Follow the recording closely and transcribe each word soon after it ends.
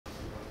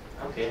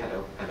Okay,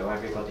 hello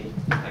everybody.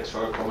 Thanks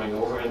for coming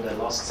over in the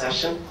last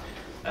session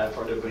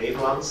for the brave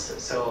ones.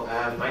 So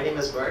my name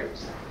is Bernd.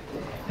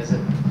 Is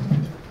it?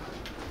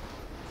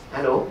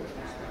 Hello.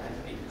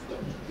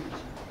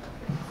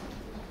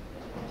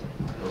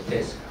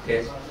 Yes.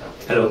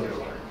 Hello.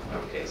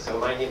 Okay, so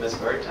my name is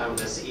Bernd. I'm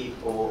the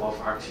CEO of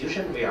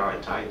ArcFusion. We are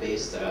a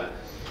Thai-based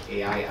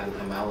AI and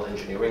ML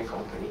engineering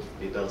company.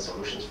 We build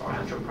solutions for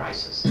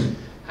enterprises.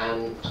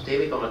 And today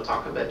we're going to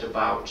talk a bit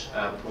about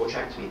a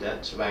project we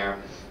did where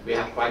we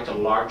had quite a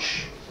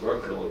large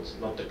workload,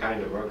 not the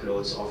kind of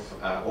workloads of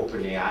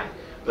OpenAI,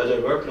 but a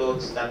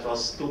workload that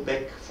was too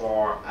big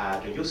for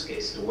the use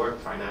case to work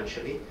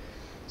financially.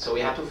 So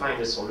we had to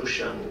find a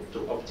solution to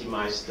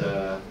optimize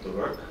the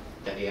work,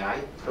 the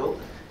AI flow.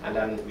 And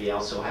then we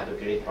also had a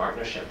great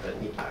partnership with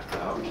NIPA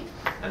Cloud,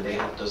 and they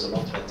helped us a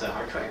lot with the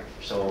hardware.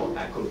 So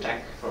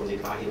Kuntek from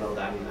NIPA, he will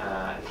then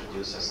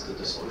introduce us to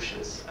the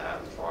solutions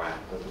for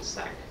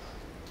OpenStack.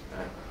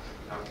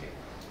 Okay.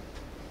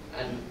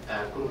 And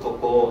Kun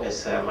Koko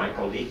is my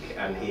colleague,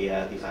 and he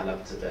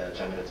developed the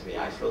generative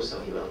AI flow,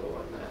 so he will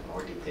go in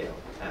more detail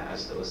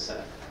as those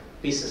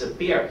pieces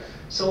appear.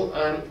 So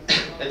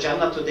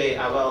agenda today,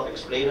 I will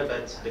explain a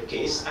bit the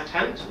case at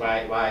hand,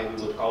 why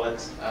we would call it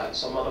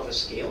somewhat of a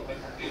scale,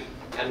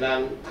 and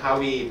then how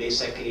we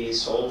basically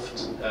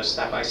solved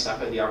step by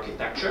step in the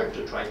architecture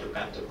to try to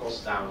cut the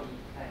cost down.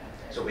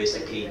 So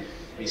basically,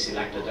 we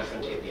selected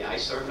different API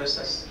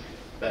services.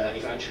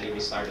 Eventually, we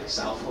started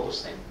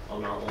self-hosting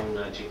on our own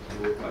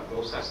GPU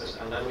processors,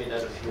 and then we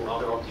did a few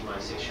other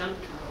optimization,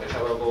 which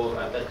I will go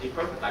a bit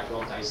deeper, like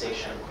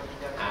quantization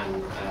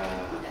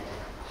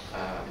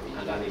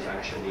and then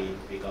eventually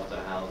we got the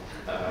help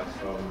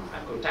from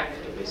Kuntek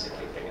to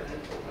basically bring it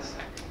into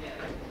OpenStack.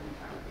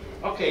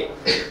 Okay,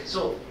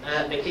 so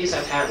the case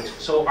at hand.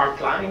 So our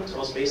client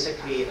was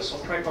basically a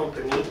software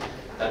company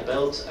that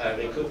built a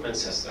recruitment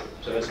system.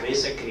 So it's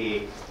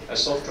basically a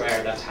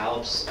software that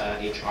helps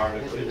HR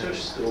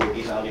recruiters to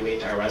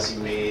evaluate their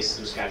resumes,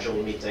 to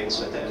schedule meetings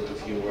with the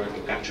interviewer,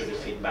 to capture the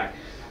feedback.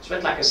 It's a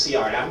bit like a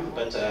CRM,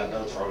 but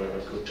built for a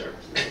recruiter.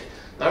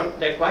 Now,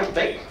 they're quite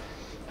big.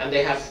 And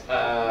they have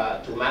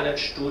to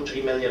manage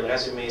 2-3 million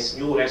resumes,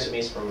 new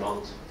resumes per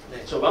month.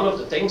 So one of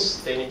the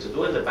things they need to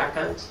do in the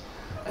backend,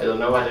 I don't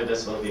know whether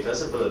this will be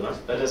visible enough,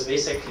 but it's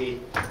basically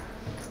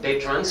they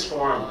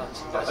transform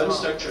the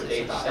unstructured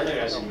data in a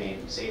resume,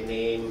 say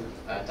name,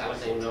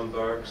 telephone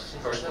number,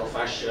 first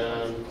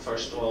profession,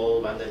 first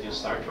role, when did you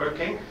start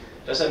working.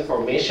 This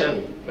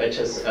information, which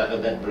is a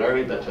bit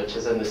blurry, but which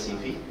is in the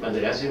CV, and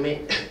the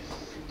resume.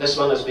 This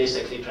one is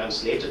basically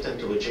translated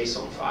into a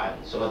JSON file.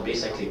 So it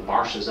basically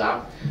parses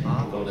out.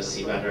 I'm going to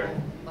see whether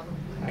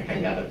I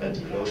can get a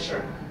bit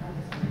closer.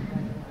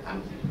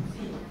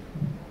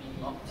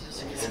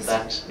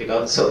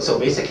 So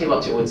basically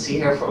what you would see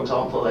here, for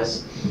example,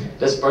 is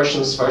this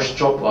person's first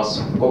job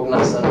was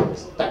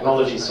Cognizant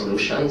Technology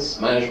Solutions,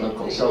 Management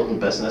Consultant,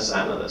 Business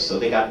Analyst. So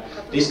they got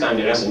these kind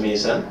of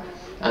resumes in.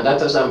 And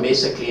that is then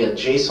basically a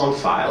JSON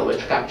file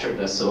which captured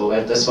this. So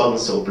if this one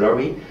is so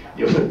blurry,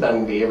 you would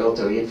then be able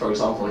to read, for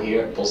example,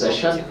 here,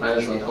 position,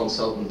 management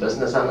consultant,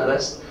 business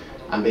analyst,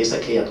 and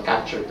basically it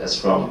captured this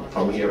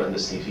from here in the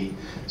CV.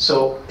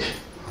 So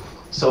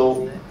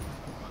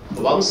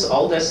once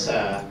all this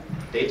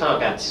data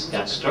gets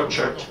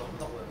structured,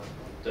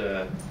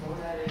 the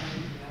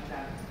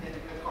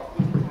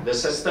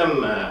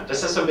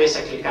system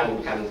basically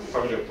can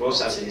further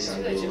process these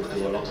and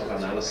do a lot of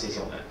analysis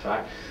on it,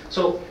 right?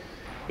 So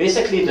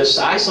basically, the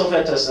size of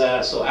it is,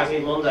 so every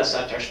month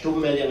there's 2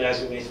 million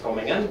resumes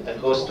coming in.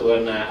 It goes to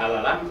an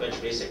LLM, which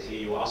basically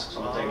you ask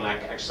something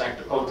like extract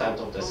the content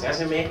of this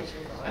resume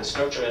and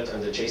structure it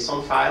in the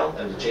JSON file,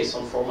 in the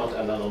JSON format,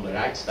 and then on the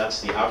right, that's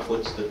the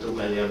output, the 2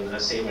 million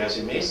same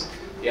resumes,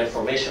 the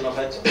information of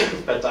it,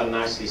 but then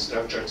nicely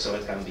structured so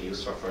it can be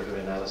used for further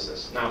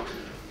analysis. Now,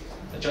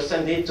 just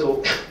indeed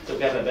to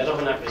give a bit of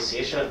an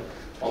appreciation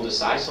on the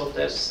size of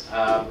this,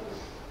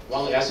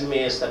 one resume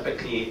is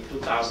typically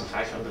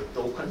 2,500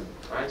 token,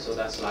 right? So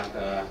that's like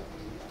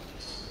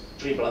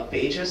 3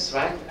 pages,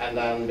 right? And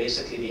then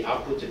basically the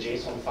output, the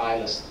JSON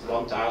file is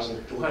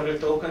 1,200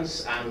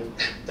 tokens. And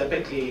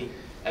typically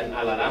in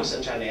LLMs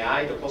and Gen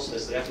AI, the cost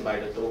is driven by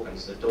the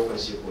tokens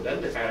you put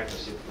in, the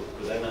characters you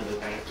put in, and the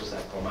characters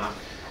that come out.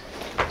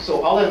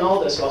 So all in all,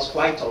 this was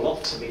quite a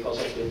lot, because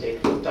if you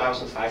take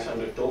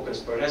 2,500 tokens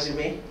per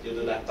resume, you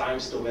do that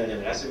times 2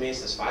 million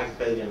resumes, that's 5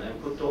 billion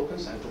input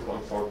tokens and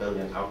 2.4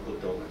 billion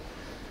output tokens.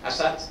 As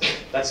said,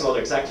 that's not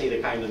exactly the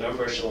kind of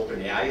numbers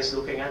OpenAI is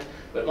looking at,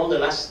 but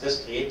nonetheless,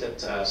 this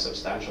created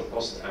substantial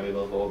cost, and we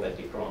will go a bit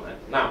deeper on it.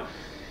 Now,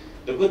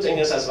 the good thing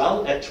is as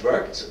well, it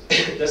worked.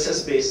 This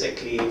is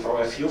basically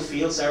for a few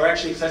fields. There are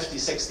actually 50,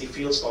 60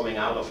 fields coming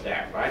out of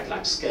there, right?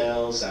 Like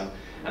skills and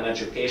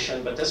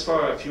education, but this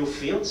for a few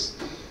fields.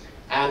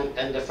 And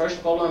in the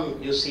first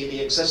column, you see the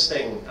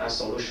existing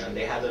solution.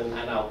 They had an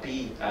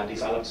NLP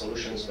developed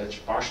solutions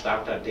which parsed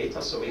out that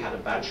data, so we had a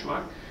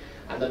benchmark.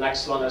 And the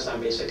next one is then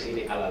basically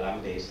the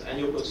LLM based. And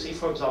you could see,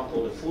 for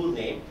example, the full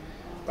name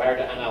where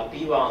the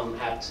NLP one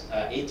had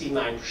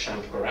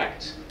 89%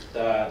 correct. The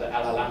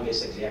LLM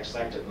basically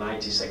extracted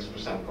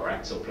 96%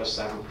 correct, so plus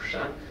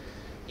 7%.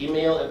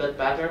 Email a bit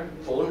better,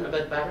 phone a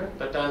bit better,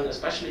 but then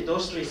especially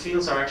those three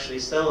fields are actually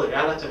still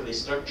relatively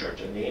structured,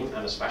 a name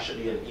and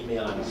especially an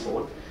email and a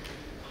phone.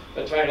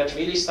 But where it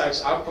really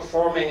starts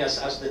outperforming is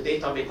as the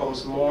data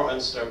becomes more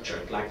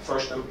unstructured, like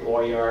first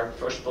employer,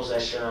 first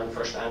position,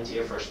 first end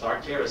year, first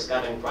start year is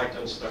getting quite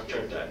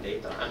unstructured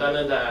data. And then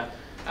in the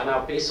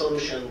NLP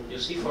solution, you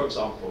see, for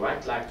example,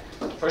 right, like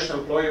first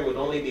employer would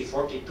only be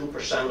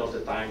 42% of the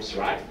times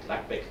right,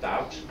 like picked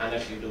out, and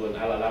if you do an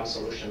LLM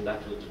solution,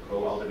 that would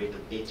grow all the way to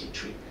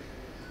 83.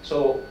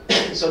 So,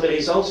 so the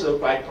results look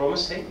quite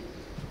promising.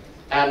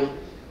 And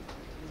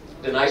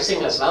the nice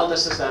thing as well,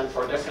 this is then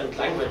for different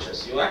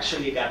languages. You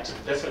actually get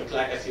different,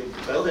 if you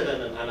build it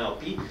in an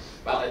NLP,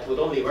 well, it would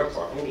only work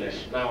for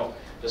English. Now,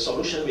 the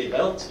solution we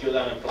built, you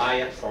then apply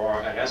it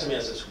for a resume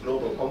as it's a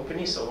global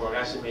company, so for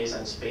resumes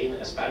in Spain,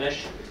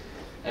 Spanish,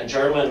 and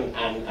German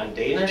and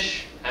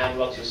Danish. And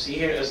what you see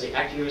here is the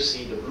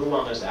accuracy. The blue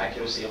one is the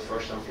accuracy of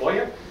first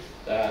employer.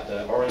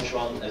 The orange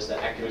one is the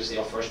accuracy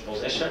of first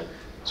position.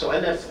 So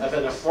if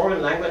in a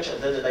foreign language, it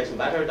did it even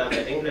better than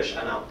the English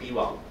NLP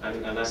one.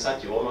 And I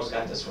said, you almost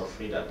get this for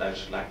free, that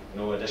there's like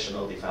no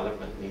additional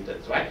development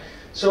needed, right?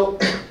 So,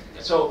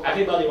 so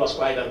everybody was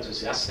quite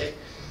enthusiastic.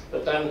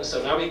 But then,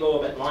 so now we go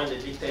a bit more in the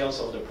details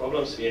of the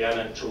problems we ran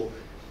into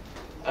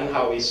and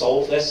how we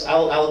solved this.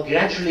 I'll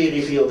gradually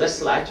reveal this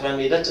slide. When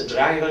we did the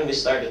dry run, we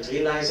started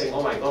realizing,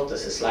 oh my god,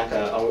 this is like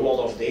a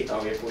lot of data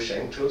we're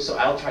pushing through. So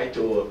I'll try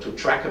to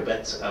track a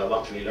bit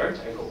what we learned,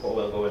 and Coco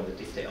will go into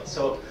details.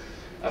 So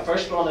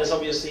first one is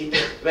obviously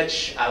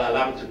which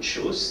LLM to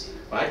choose,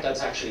 right?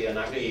 That's actually in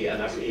every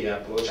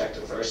project,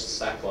 the first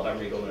step, what are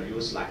we going to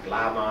use, like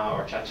Llama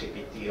or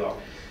ChatGPT or.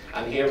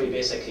 And here we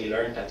basically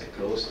learned that the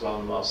closed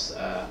one was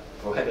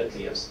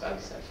prohibitively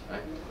expensive,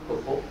 right?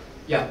 Coco?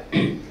 Yeah.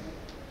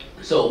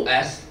 So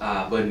as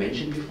Bernd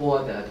mentioned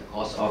before, the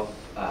cost of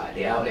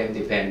the LLM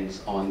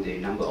depends on the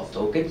number of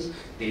tokens,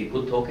 the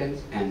input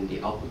tokens and the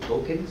output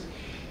tokens.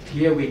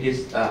 Here we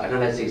did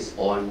analysis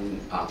on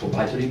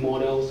proprietary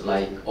models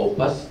like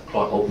Opus,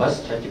 Claude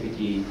Opus,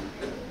 ChatGPT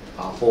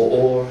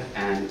 4o,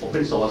 and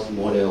open source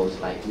models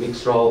like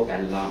Mixro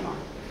and Llama.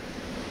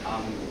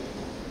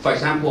 For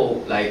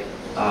example, like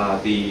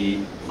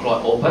the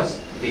Claude Opus,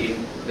 the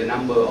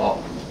number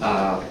of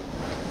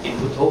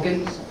input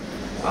tokens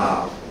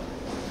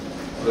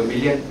per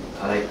million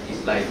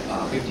is like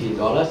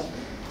 $15,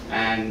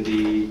 and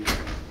the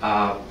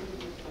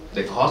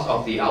cost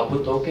of the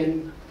output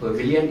token per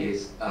million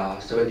is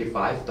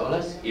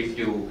 $75. If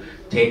you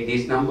take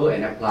this number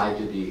and apply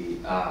to the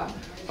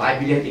 5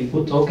 billion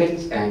input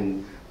tokens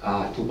and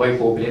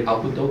 2.4 billion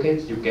output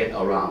tokens, you get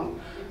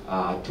around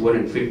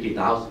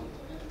 250,000.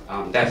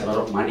 That's a lot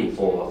of money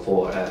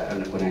for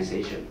an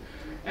organization.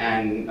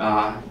 And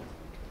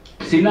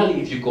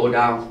similarly, if you go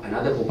down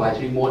another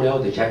proprietary model,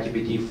 the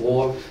ChatGPT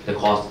 4, the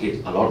cost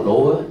is a lot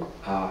lower.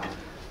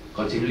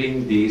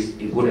 Considering these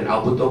input and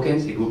output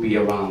tokens, it would be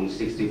around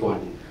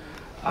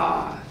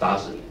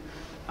 61,000.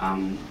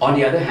 On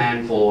the other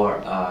hand,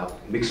 for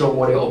Mixo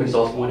model, open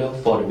source model,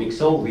 for the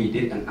Mixo, we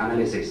did an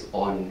analysis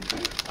on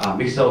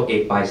Mixo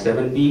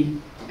 8x7b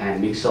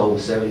and Mixo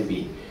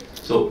 7b.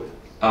 So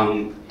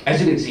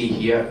as you can see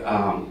here,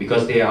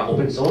 because they are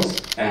open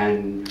source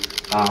and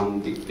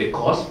the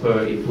cost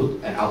per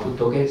input and output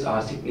tokens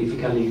are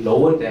significantly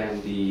lower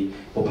than the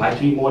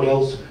proprietary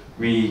models,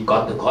 we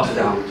got the cost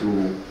down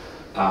to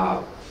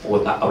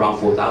around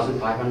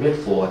 4,500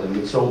 for the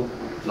Mixo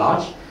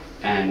large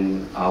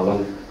and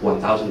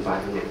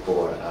 1,500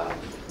 for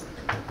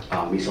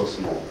Mixo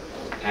small.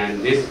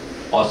 And this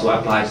also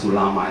applies to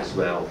Llama as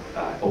well.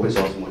 Open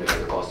source model,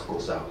 the cost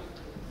goes down.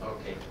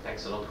 Okay,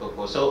 thanks a lot,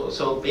 Coco.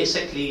 So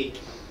basically,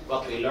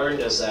 what we learned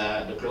is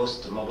the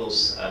closed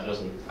models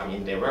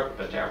they work,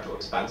 but they are too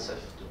expensive.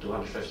 The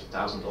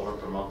 $250,000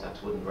 per month,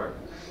 that wouldn't work.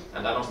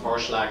 And then, of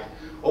course, like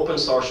open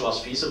source was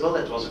feasible.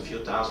 It was a few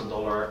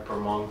 $1,000s per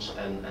month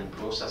in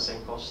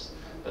processing costs.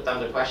 But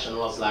then the question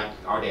was like,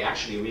 are they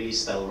actually really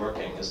still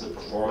working? Is the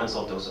performance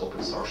of those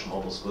open source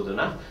models good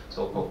enough?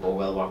 So Coco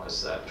will walk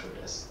us through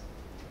this.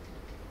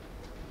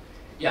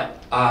 Yeah,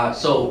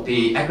 so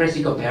the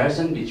accuracy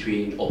comparison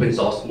between open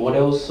source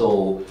models.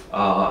 So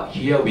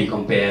here we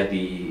compare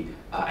the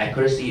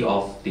accuracy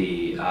of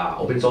the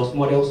open source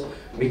models,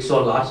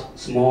 Mixo large,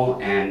 small,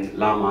 and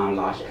Llama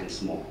large and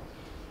small.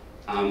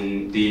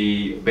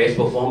 The best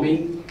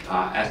performing,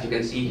 as you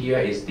can see here,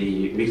 is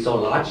the Mixo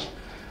large,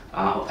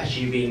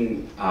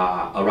 achieving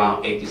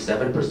around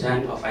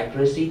 87% of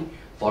accuracy,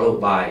 followed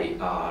by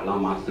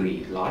Llama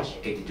 3 large,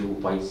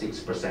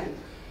 82.6%.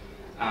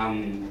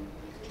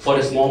 For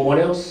the small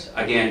models,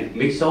 again,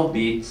 Mixo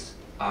beats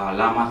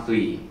Llama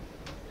 3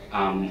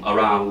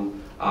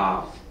 around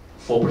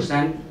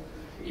 4%.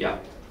 Yeah.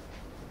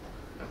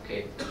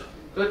 Okay,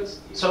 good.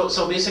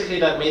 So basically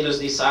that made us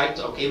decide,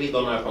 okay, we're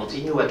going to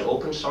continue with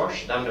open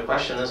source. Then the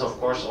question is, of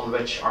course, on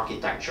which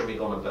architecture we're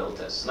going to build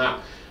this.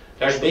 Now,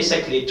 there's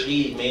basically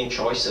three main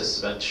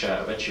choices which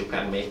you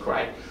can make,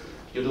 right?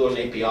 You do an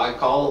API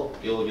call,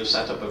 you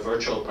set up a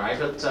virtual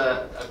private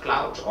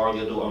cloud, or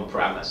you do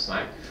on-premise,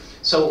 right?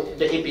 So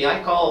the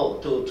API call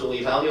to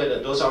evaluate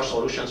it, those are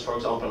solutions, for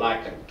example,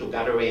 like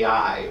Together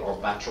AI or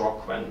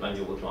Bedrock when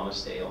you would want to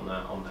stay on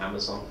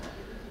Amazon.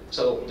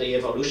 So the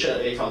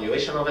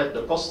evaluation of it,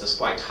 the cost is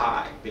quite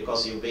high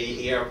because you pay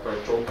here per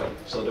token.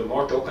 So the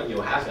more token you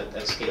have,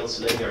 it scales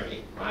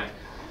linearly, right?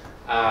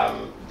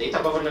 Data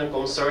governance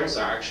concerns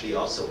are actually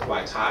also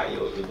quite high.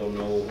 You don't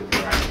know who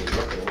you're actually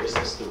working with.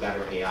 This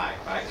Together AI,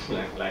 right?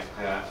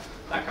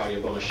 like how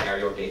you're going to share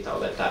your data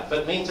with that.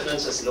 But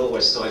maintenance is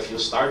lowest, so if you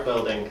start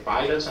building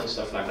pilots and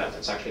stuff like that,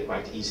 it's actually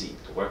quite easy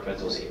to work with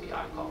those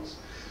API calls.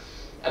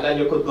 And then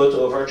you could go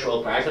to a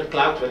virtual private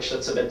cloud, which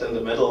sits a bit in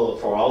the middle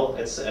for all.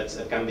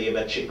 It can be a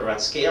bit cheaper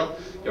at scale.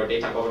 Your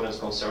data governance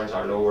concerns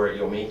are lower.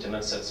 Your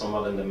maintenance sits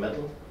somewhat in the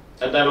middle.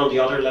 And then on the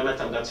other limit,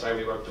 and that's where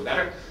we work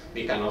together,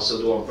 we can also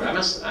do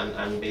on-premise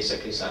and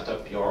basically set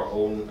up your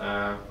own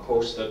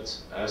hosted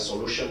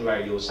solution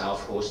where you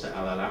self-host the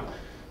LLM,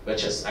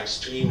 which is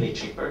extremely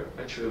cheaper,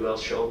 which we will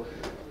show,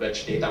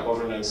 which data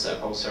governance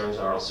concerns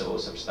are also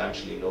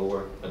substantially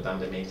lower, but then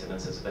the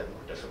maintenance is a bit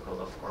more difficult,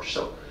 of course.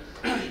 So,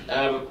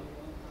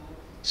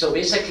 so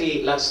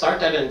basically, let's start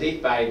that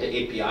indeed by the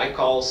API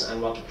calls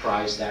and what the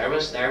price there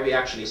is. There we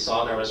actually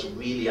saw there was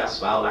really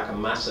as well like a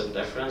massive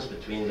difference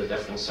between the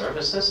different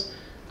services,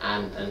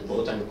 and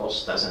both in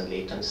cost as in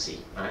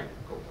latency, right?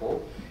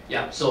 Cool.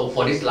 Yeah, so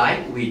for this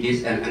slide, we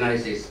did an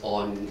analysis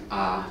on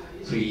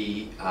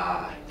three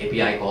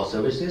API call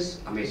services,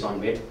 Amazon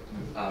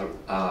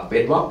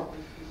Bedrock,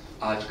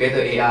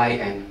 Together AI,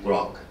 and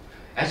Grok.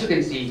 As you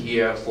can see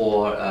here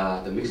for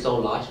the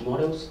Mixo large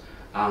models,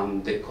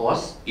 the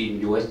cost in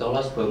US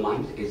dollars per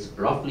month is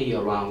roughly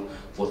around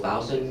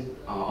 $4,000,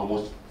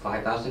 almost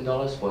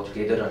 $5,000 for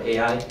Together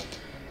AI.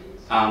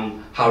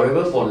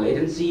 However, for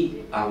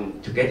latency,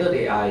 Together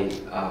AI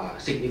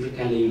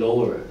significantly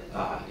lower.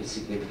 It's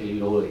significantly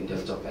lower in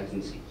terms of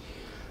latency.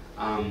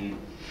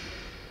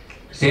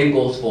 Same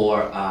goes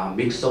for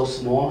Mixo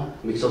Small,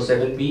 Mixo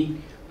 7B.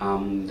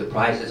 The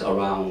price is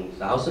around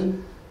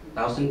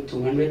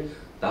 1,200,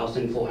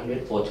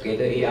 1,400 for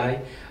Together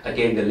AI.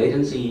 Again, the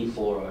latency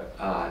for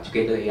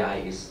Together AI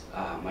is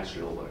much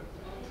lower.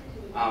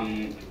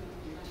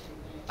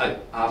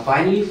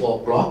 Finally,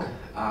 for Grok,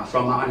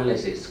 from our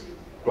analysis,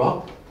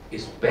 Grok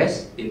is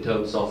best in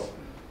terms of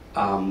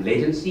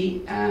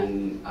latency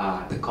and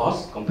the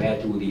cost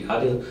compared to the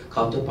other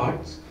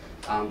counterparts.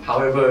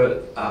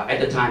 However, at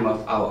the time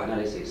of our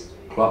analysis,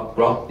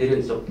 Grok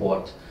didn't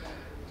support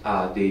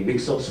the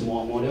Mixo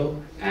small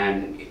model,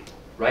 and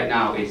right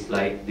now it's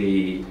like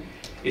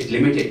it's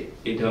limited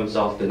in terms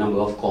of the number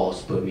of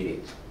calls per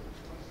minute.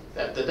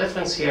 The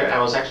difference here, I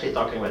was actually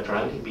talking with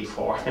Randy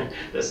before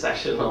the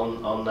session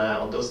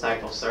on those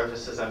type of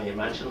services, and he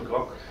mentioned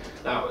Grok.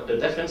 Now, the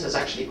difference is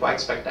actually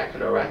quite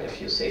spectacular, right? If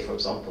you say, for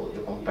example,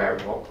 you compare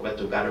Grok with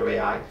Together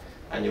AI,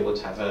 and you would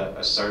have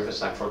a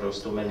service like for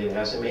those 2 million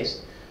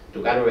resumes,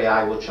 Together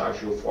AI would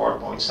charge you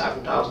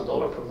 $4.7 thousand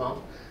per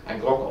month,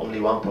 and Grok only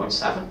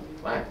 1.7,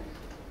 right?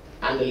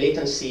 And the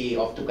latency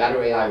of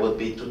Together AI would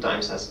be 2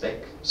 times as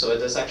big. So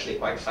it is actually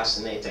quite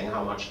fascinating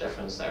how much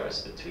difference there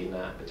is between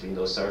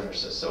those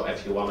services. So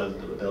if you want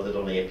to build it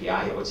on the API,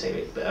 I would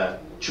say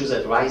choose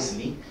it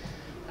wisely.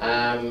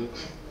 And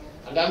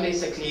then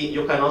basically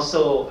you can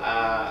also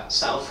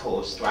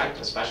self-host, right?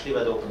 Especially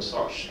with open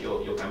source,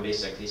 you can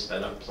basically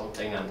spin up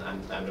something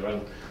and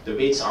run. The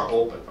weights are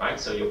open, right?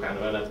 So you can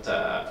run it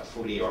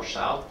fully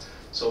yourself.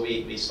 So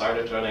we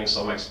started running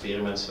some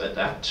experiments with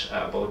that,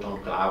 both on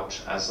cloud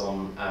as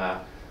on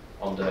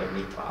the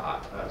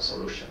NIPA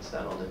solutions,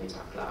 then on the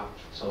NIPA cloud.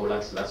 So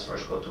let's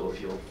first go to a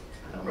few.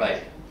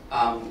 Right.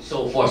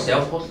 So for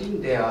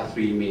self-hosting, there are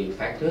 3 main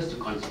factors to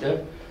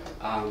consider.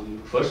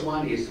 First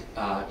one is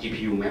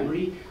GPU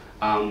memory.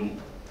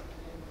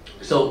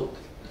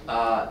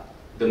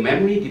 The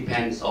memory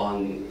depends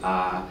on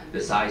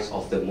the size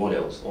of the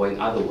models, or in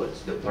other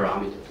words, the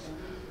parameters.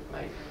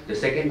 Right. The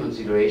second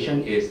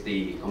consideration is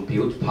the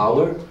compute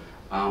power.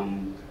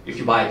 If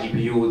you buy a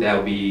GPU, there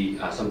will be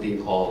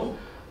something called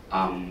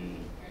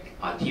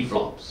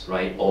T-flops,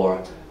 right,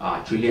 or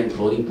trillion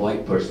floating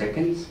point per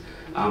second.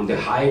 The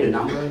higher the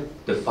number,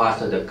 the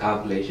faster the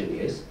calculation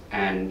is,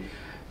 and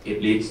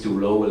it leads to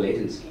lower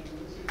latency.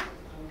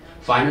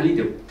 Finally,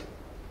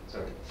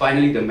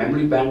 the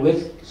memory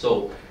bandwidth.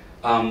 So,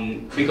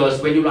 because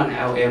when you run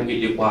LM,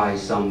 it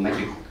requires some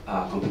magic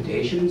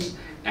computations,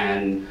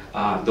 and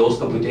those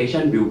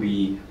computations will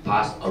be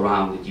passed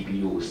around the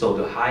GPU. So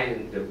the higher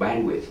the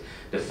bandwidth,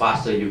 the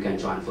faster you can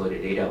transfer the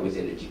data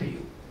within the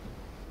GPU.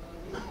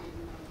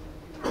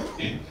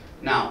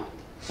 Now,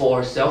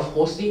 for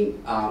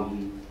self-hosting,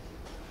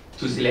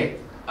 to select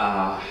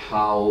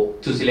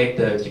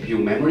the GPU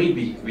memory,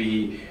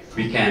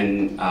 we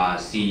can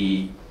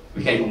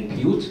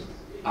compute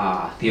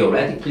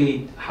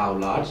theoretically how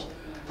large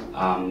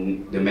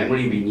the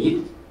memory we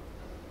need.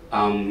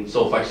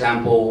 So for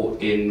example,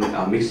 in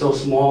Mixo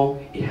Small,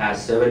 it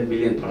has 7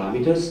 billion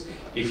parameters.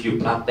 If you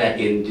plug that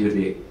into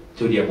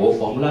to the above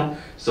formula.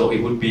 So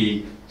it would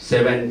be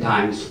 7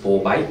 times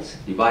 4 bytes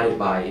divided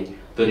by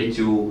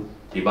 32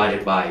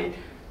 divided by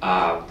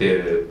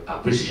the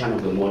precision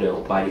of the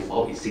model by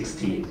default is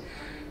 16.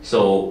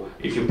 So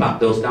if you plug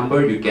those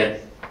numbers, you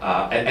get,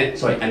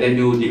 and then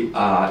you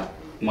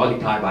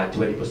multiply by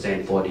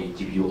 20% for the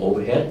GPU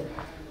overhead.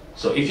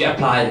 So if you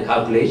apply the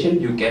calculation,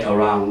 you get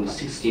around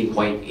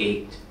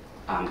 16.8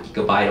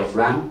 gigabyte of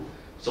RAM.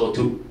 So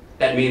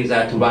that means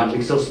that to run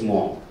Mixo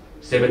Small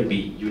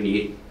 7B, you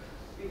need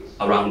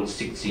around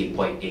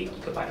 16.8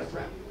 gigabyte of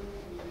RAM.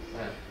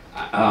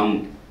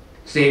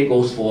 Same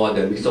goes for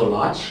the Mixo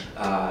Large.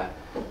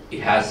 It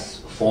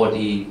has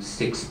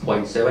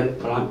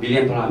 46.7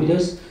 billion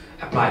parameters.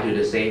 Applied to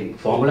the same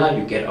formula,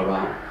 you get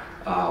around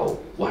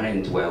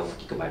 112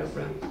 gigabyte of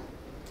RAM.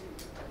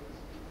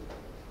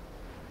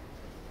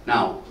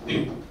 Now,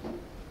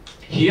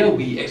 here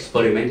we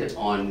experimented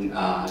on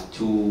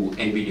 2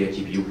 NVIDIA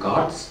GPU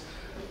cards.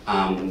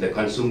 The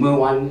consumer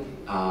one,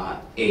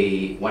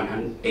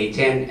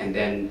 A10, and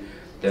then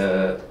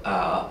the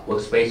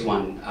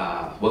workstation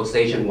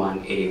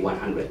one,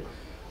 A100.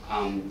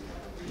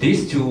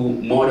 These two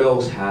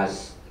models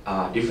has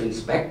different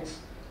specs.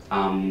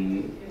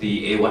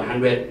 The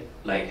A100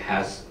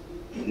 has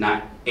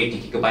 80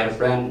 gigabyte of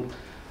RAM,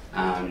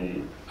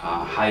 and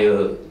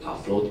higher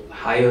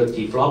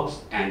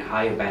T-flops and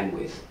higher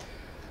bandwidth.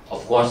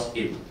 Of course,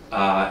 if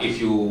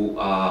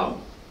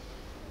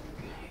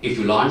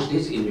you launch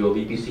this in your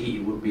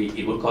VPC,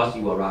 it would cost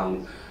you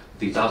around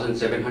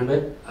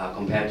 3,700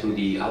 compared to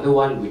the other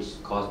one,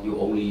 which cost you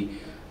only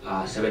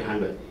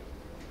 700.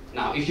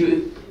 Now, if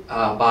you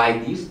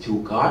buy these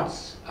 2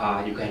 cards,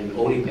 you can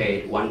only pay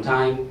it one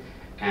time,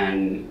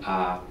 and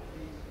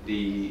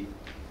the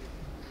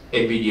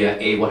NVIDIA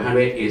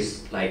A100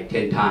 is like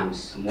 10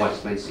 times more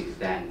expensive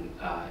than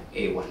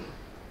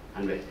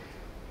A100,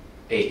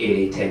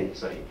 A10,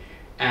 sorry.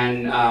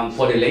 And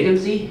for the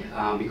latency,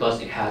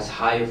 because it has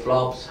higher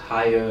flops,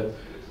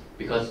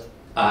 because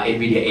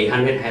NVIDIA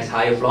A100 has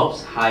higher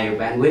flops, higher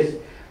bandwidth,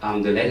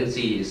 the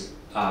latency is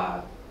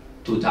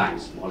 2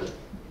 times smaller.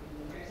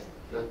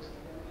 Good.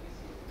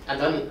 And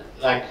then,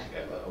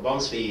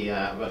 once we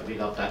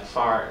got that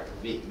far,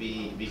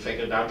 we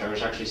figured out there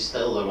was actually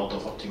still a lot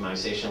of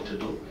optimization to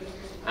do.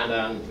 And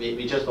then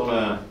we just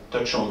gonna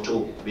touch on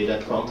 2. We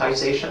did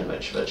quantization,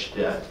 which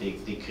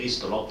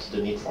decreased a lot the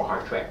need for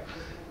hardware.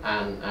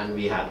 And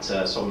we had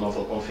some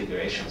novel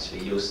configurations we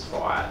used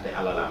for the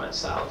LLM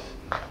itself.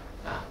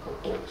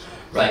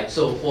 Right,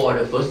 so for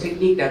the first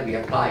technique that we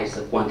apply is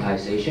the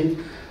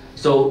quantization.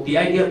 So the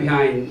idea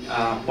behind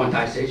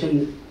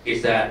quantization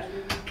is that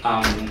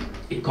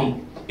it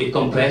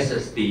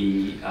compresses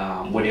the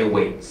model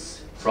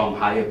weights from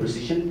higher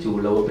precision to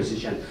lower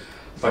precision.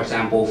 For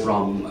example,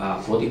 from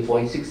floating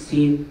point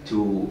 16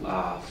 to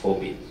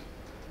 4-bit.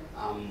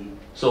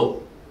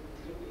 So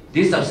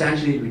this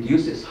substantially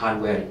reduces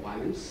hardware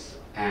requirements,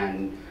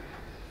 and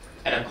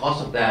at the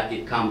cost of that,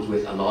 it comes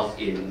with a loss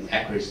in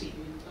accuracy.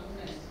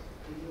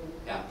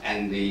 Yeah,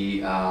 and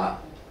the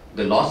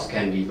loss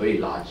can be very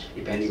large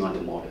depending on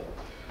the model.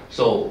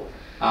 So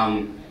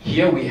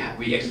here we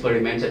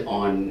experimented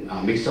on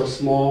Mixo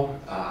Small,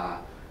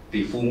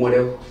 the full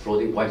model,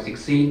 floating point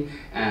 16,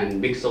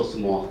 and Mixo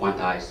Small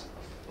quantized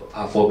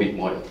 4-bit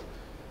model.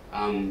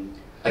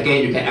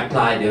 Again, you can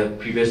apply the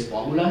previous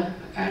formula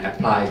and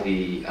apply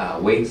the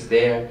weights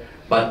there,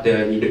 but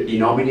the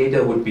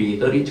denominator would be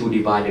 32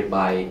 divided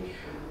by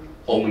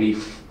only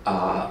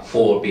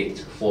 4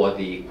 bits for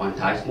the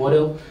quantized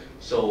model.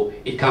 So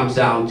it comes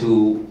down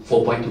to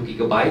 4.2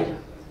 gigabyte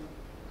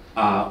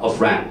of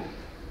RAM.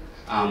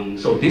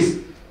 So this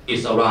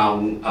is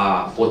around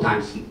 4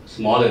 times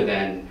smaller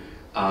than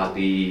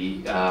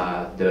the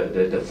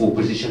full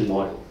precision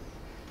model.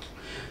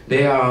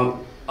 There are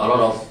a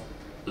lot of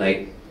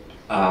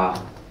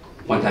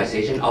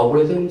quantization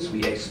algorithms.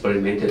 We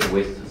experimented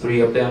with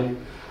 3 of them: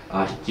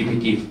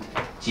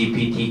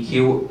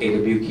 GPTQ,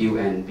 AWQ,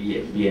 and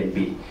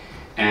BNB.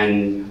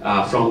 And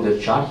from the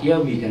chart here,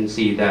 we can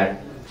see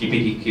that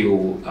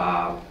GPTQ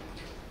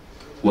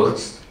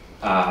works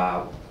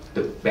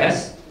the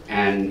best,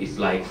 and it's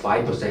like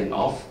 5%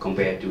 off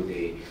compared to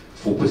the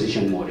full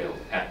precision model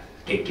at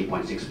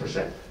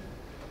 80.6%.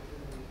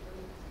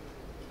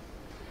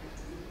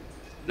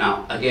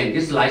 Now, again,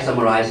 this slide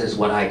summarizes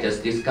what I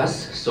just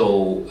discussed.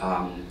 So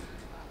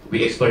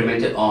we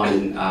experimented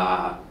on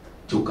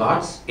 2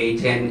 cards,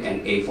 A10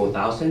 and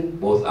A4000.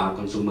 Both are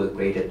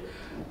consumer-graded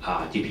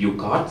GPU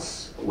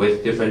cards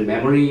with different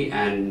memory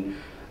and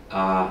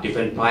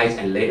different price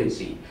and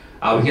latency.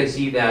 We can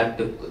see that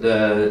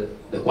the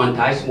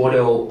quantized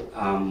model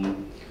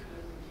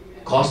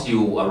costs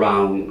you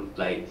around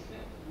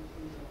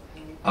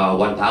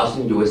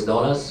 1,000 US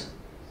dollars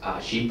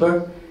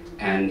cheaper,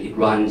 and it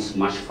runs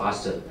much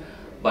faster.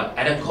 But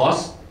at the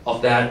cost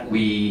of that,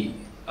 we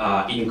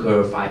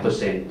incur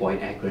 5%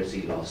 point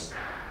accuracy loss.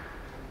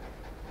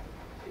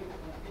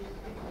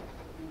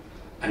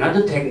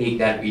 Another technique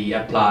that we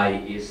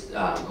apply is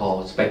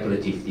called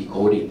speculative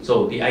decoding.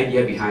 So the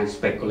idea behind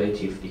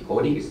speculative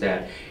decoding is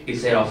that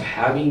instead of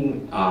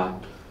having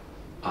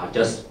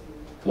just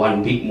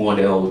one big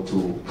model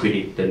to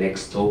predict the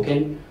next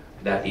token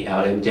that the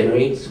LM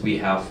generates. We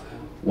have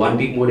one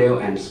big model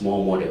and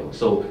small model.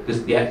 So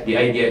the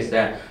idea is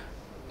that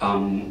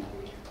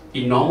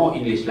in normal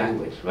English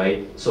language,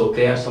 right? So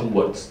there are some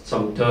words,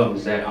 some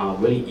terms that are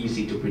really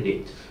easy to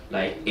predict,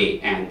 like a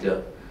and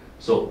the.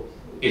 So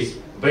it's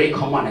very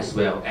common as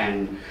well.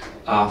 And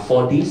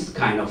for these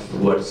kind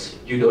of words,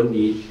 you don't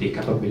need the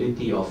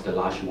capability of the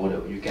large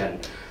model. You can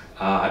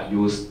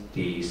use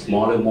the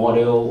smaller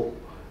model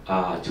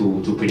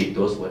to predict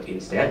those words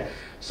instead.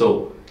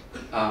 So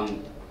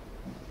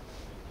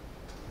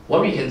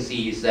what we can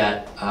see is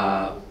that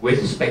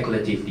with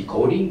speculative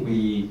decoding,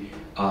 we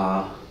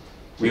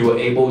were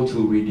able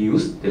to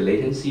reduce the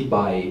latency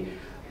by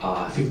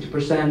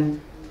 50%,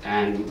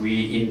 and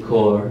we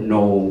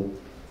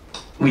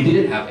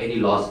didn't have any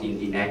loss in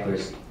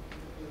inaccuracy.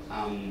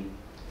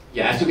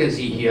 Yeah, as you can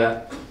see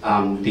here,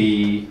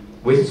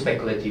 with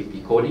speculative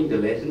decoding, the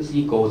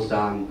latency goes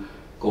down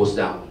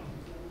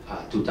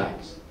 2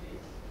 times.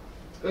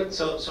 Good.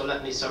 So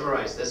let me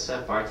summarize this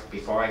part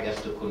before I get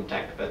to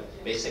contact. But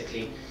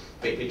basically,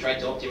 we try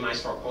to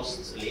optimize for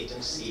cost,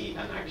 latency,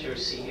 and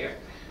accuracy here.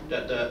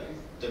 The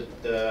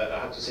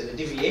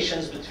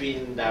deviations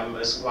between them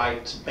is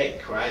quite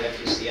big, right? If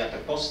you see at the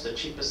cost, the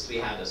cheapest we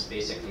had is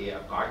basically a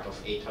card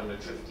of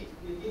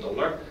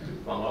 $850.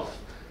 One of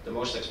the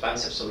most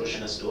expensive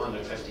solution is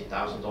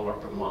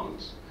 $250,000 per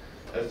month.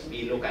 If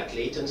we look at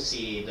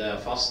latency, the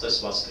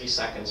fastest was 3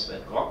 seconds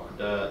with Grok,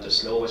 the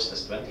slowest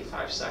is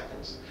 25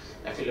 seconds.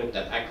 If we looked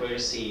at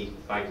accuracy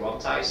by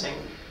quantizing,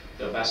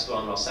 the best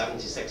one was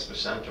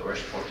 76%, the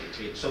worst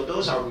 43%. So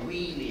those are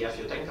really, if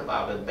you think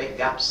about it, big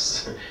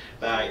gaps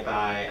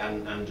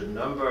and the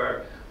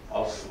number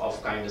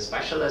of kind of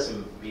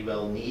specialism we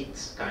will need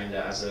kind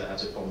of as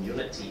a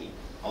community,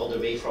 all the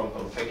way from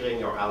configuring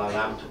your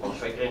LLM to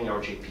configuring your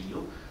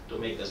GPU to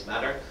make this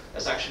better.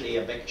 That's actually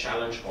a big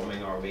challenge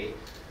coming our way.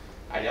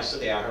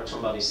 Yesterday I heard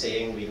somebody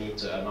saying we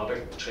need another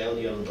 $1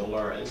 trillion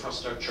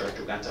infrastructure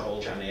to get the whole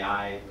Gen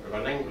AI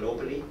running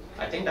globally.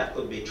 I think that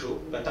could be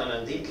true, but then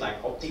indeed,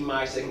 like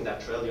optimizing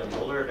that $1 trillion,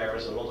 there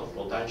is a lot of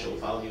potential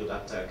value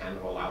that can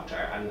roll out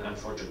there. And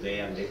for today,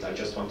 indeed, I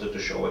just wanted to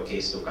show a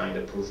case to kind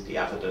of prove the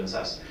evidence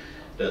as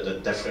the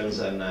difference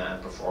in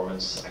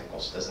performance and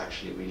cost is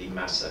actually really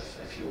massive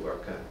if you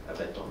work a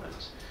bit on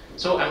it.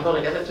 So I'm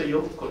going to get it to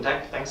you.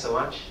 Contact. Thanks so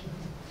much.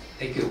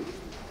 Thank you.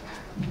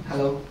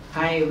 Hello.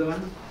 Hi,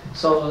 everyone.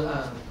 So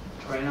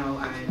right now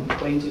I'm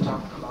going to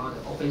talk about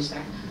the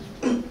OpenStack.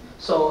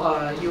 So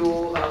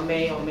you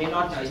may or may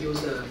not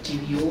use the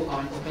GPU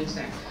on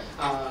OpenStack.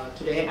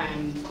 Today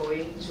I'm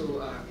going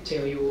to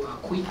tell you a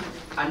quick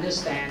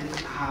understand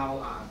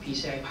how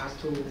PCI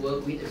pass-through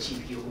work with the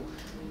GPU.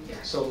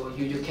 Yeah, so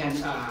you can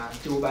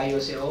do by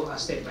yourself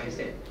step by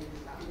step.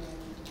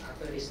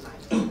 After this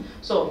slide.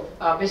 So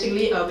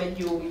basically,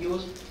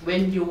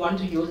 when you want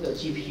to use the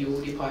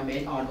GPU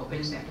deployment on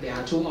OpenStack, there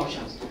are 2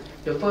 options.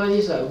 The first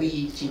is a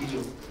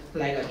vGPU,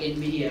 like an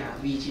NVIDIA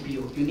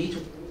vGPU. You need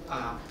to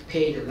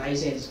pay the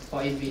license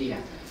for NVIDIA,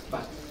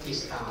 but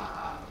it's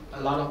a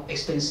lot of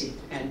expensive,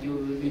 and you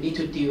need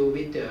to deal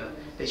with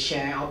the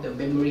share of the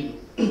memory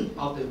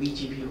of the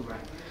vGPU, right?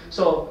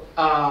 So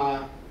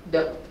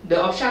the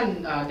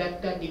option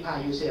that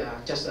NIPA uses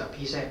just a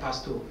PCI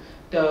pass-through.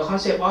 The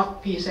concept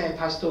of PCI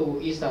pass-through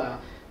is the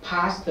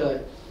pass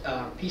the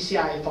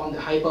PCI from the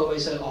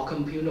hypervisor or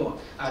compute node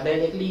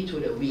directly to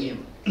the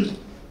VM.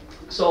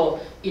 So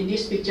in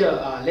this picture,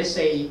 let's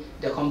say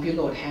the compute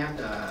node have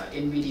the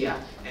NVIDIA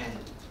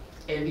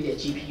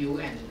GPU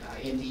and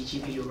AMD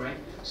GPU, right?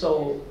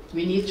 So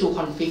we need to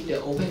configure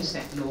the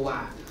OpenStack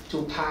Nova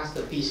to pass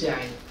the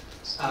PCI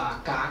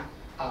card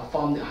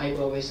from the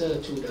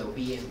hypervisor to the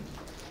VM.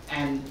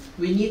 And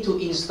we need to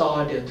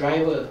install the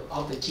driver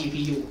of the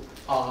GPU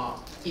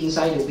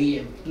inside the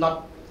VM,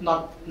 not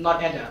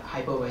at the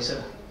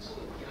hypervisor.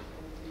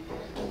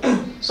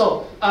 Yeah.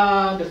 So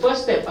the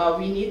first step,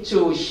 we need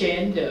to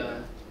change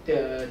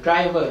the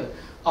driver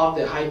of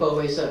the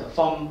hypervisor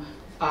from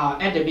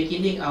at the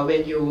beginning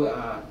when you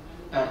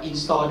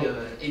install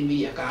the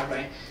NVIDIA card,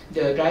 right?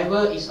 The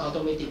driver is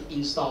automatic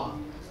install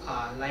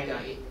like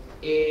a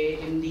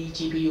AMD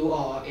GPU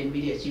or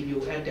NVIDIA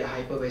GPU at the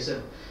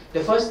hypervisor.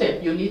 The first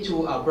step, you need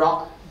to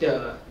block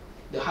the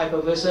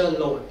hypervisor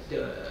load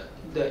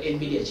the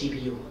NVIDIA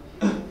GPU.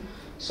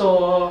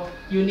 So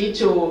you need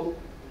to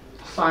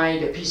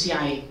find the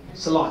PCI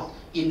slot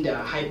in the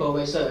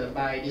hypervisor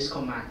by this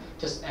command,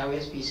 just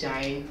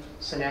lspci/nn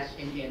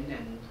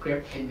and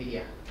grep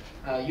NVIDIA.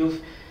 You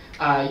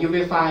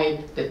will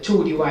find the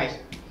 2 devices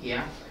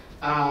here.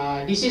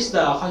 This is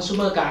the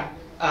consumer card.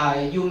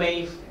 You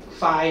may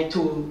find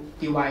 2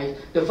 devices.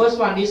 The first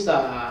one is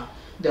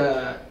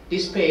the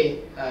display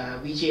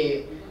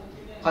VGA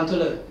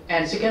controller,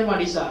 and second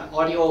one is the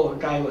audio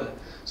driver.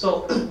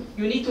 So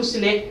you need to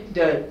select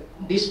the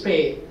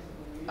display,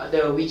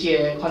 the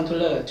VGA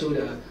controller to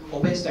the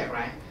OpenStack,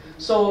 right?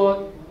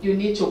 So you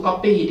need to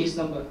copy this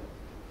number.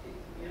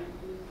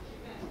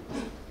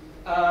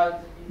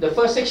 The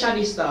first section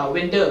is the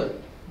vendor,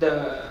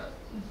 the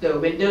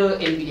vendor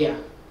NVIDIA.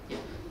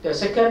 The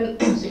second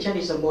section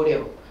is a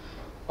model.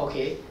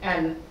 Okay,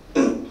 and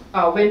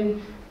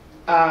when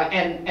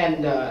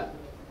and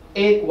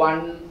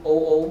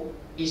 8100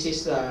 is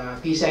its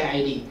PCI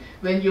ID.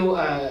 When you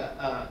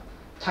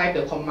type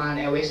the command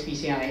ls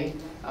PCI,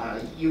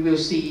 you will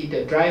see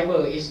the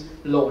driver is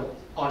loaded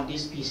on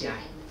this PCI.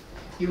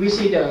 You will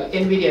see the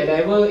NVIDIA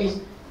driver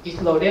is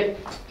loaded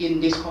in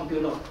this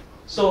compute node.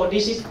 So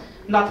this is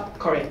not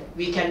correct.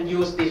 We can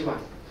use this one.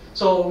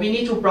 So we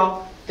need to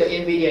block the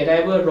NVIDIA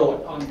driver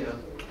load on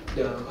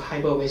the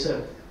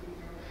hypervisor.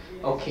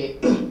 Okay.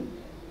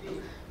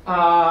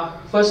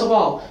 First of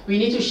all, we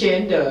need to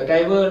change the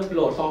driver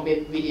load from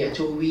NVIDIA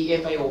to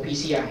VFIO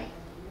PCI.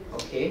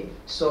 Okay.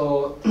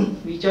 So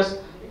we just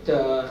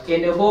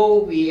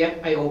enable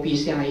VFIO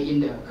PCI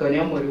in the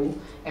kernel module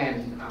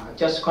and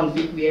just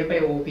config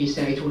VFIO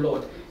PCI to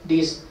load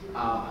this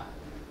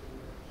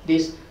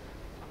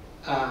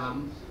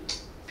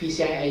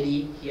PCI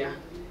ID here.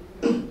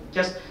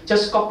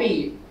 just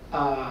copy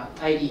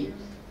ID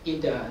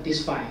in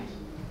this file.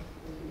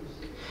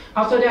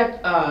 After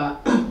that,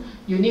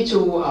 you need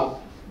to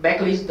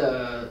backlist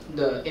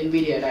the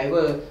NVIDIA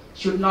driver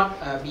should not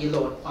be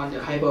loaded on the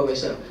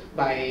hypervisor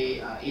by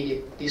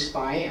edit this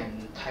file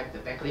and type the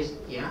backlist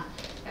here.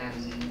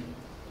 And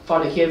for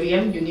the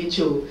KVM, you need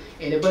to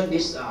enable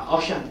these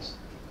options.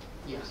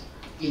 Yes,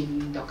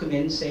 in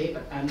document say,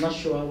 but I'm not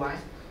sure why.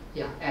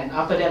 Yeah, and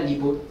after that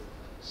reboot.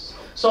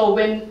 So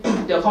when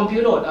the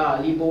compute node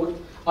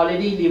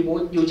already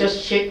reboot, you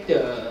just check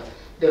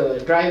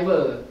the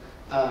driver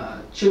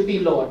should be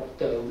load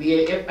the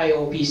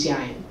VFIO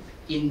PCI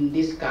in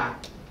this card.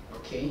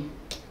 Okay,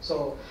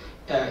 so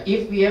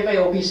if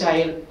VFIO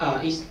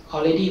PCI is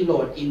already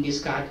loaded in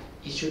this card,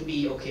 it should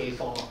be okay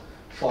for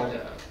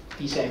the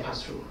PCI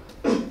pass-through.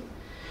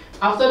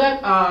 After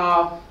that,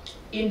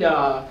 in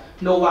the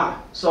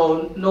NOVA,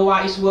 so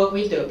NOVA is work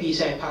with the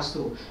PCI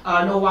pass-through.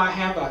 NOVA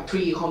have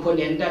 3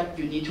 components that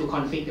you need to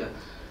configure.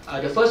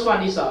 The first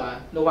one is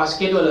NOVA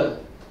scheduler,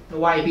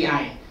 NOVA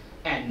API,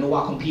 and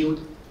NOVA compute.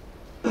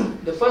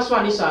 The first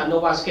one is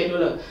NOVA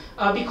scheduler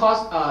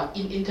because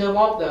in terms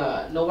of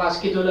the NOVA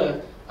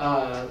scheduler,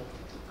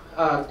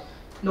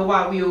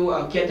 NOVA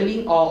will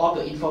gathering all of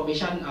the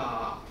information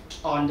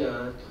on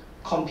the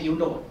compute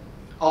node,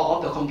 all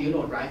of the compute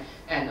node, right,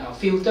 and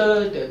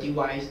filter the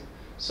device.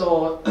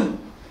 So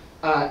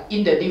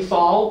in the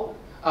default,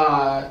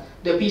 the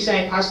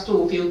PCI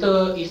pass-through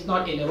filter is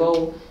not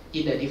enabled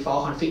in the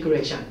default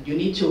configuration. You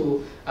need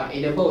to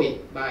enable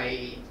it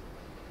by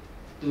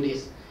do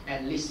this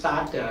and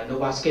restart the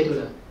NOVA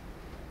scheduler.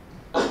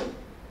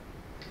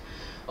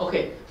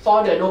 Okay,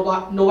 for the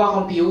NOVA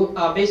compute,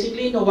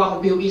 basically NOVA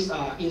compute is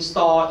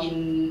installed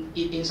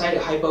inside the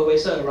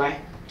hypervisor, right,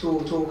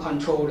 to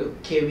control the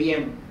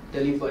KVM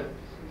delivered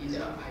in the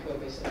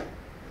hypervisor.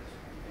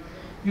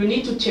 You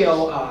need to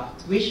tell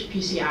which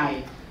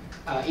PCI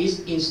is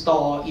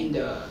installed in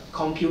the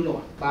compute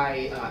node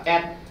by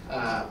add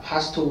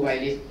pass-through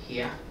whitelist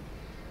here,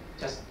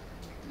 just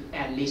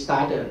and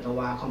restart the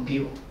NOVA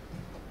compute.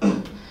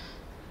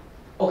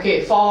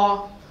 Okay,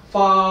 for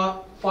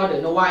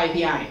the NOVA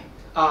API,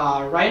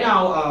 right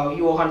now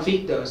you will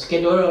configure the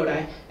scheduler,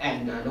 right,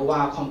 and the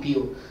NOVA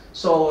compute.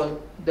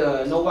 So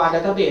the NOVA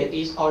database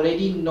is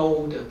already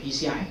know the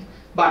PCI,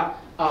 but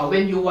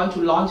when you want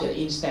to launch an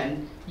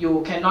instance,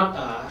 you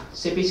cannot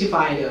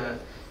specify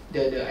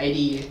the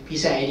ID,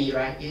 PCI ID,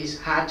 right? It is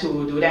hard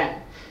to do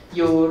that.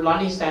 You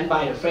launch instance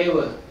by the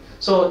flavor.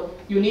 So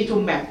you need to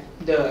map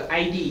the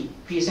ID,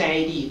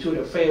 PCI ID to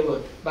the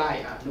flavor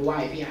by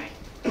NOVA API.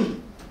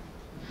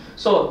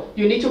 So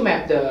you need to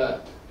map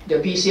the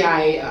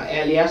PCI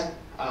alias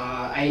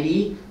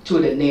ID to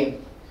the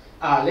name.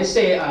 Let's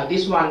say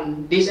this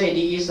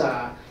ID is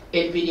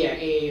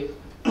NVIDIA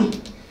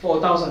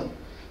A4000.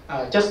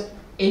 Just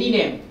any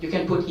name you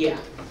can put here.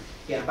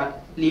 Yeah,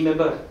 but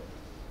remember.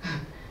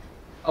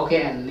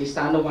 Okay, and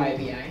restart NOVA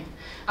API.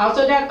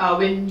 After that,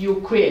 when you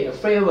create a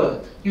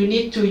flavor, you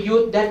need to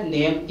use that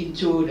name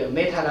into the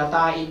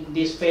metadata in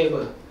this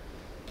flavor.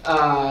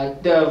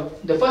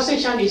 The first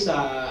section is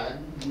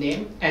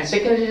name, and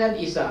second section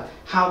is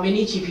how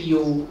many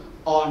GPU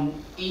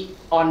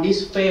on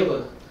this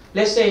flavor.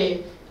 Let's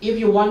say if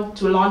you want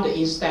to launch the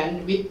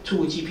instance with 2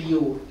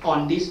 GPU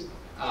on this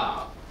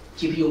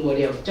GPU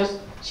model, just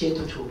change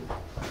to 2.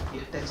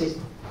 Yeah, that's it.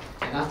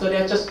 And after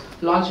that, just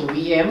launch a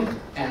VM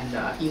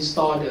and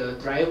install the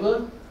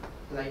driver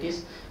like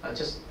this.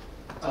 Just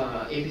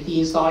apt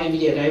install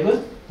NVIDIA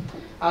driver.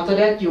 After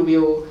that, you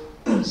will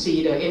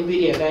see the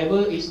NVIDIA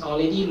driver is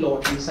already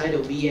loaded inside the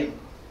VM.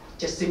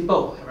 Just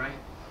simple, right?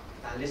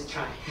 Let's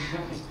try.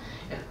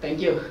 Yeah,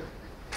 thank you.